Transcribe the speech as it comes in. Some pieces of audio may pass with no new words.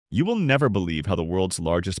You will never believe how the world's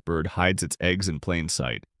largest bird hides its eggs in plain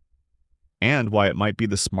sight, and why it might be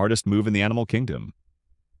the smartest move in the animal kingdom.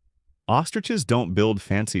 Ostriches don't build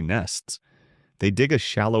fancy nests. They dig a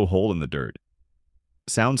shallow hole in the dirt.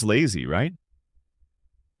 Sounds lazy, right?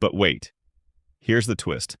 But wait, here's the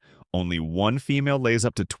twist. Only one female lays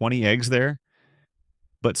up to 20 eggs there,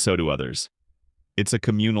 but so do others. It's a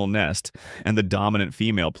communal nest, and the dominant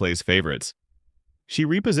female plays favorites. She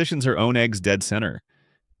repositions her own eggs dead center,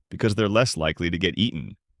 because they're less likely to get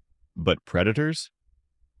eaten. But predators?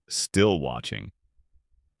 Still watching.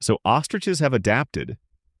 So ostriches have adapted.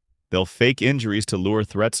 They'll fake injuries to lure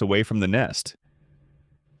threats away from the nest,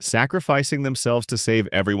 sacrificing themselves to save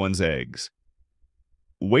everyone's eggs.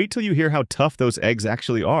 Wait till you hear how tough those eggs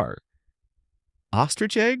actually are.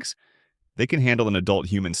 Ostrich eggs? They can handle an adult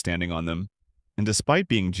human standing on them, and despite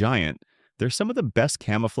being giant, they're some of the best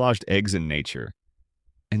camouflaged eggs in nature.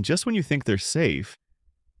 And just when you think they're safe,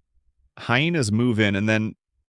 hyenas move in and then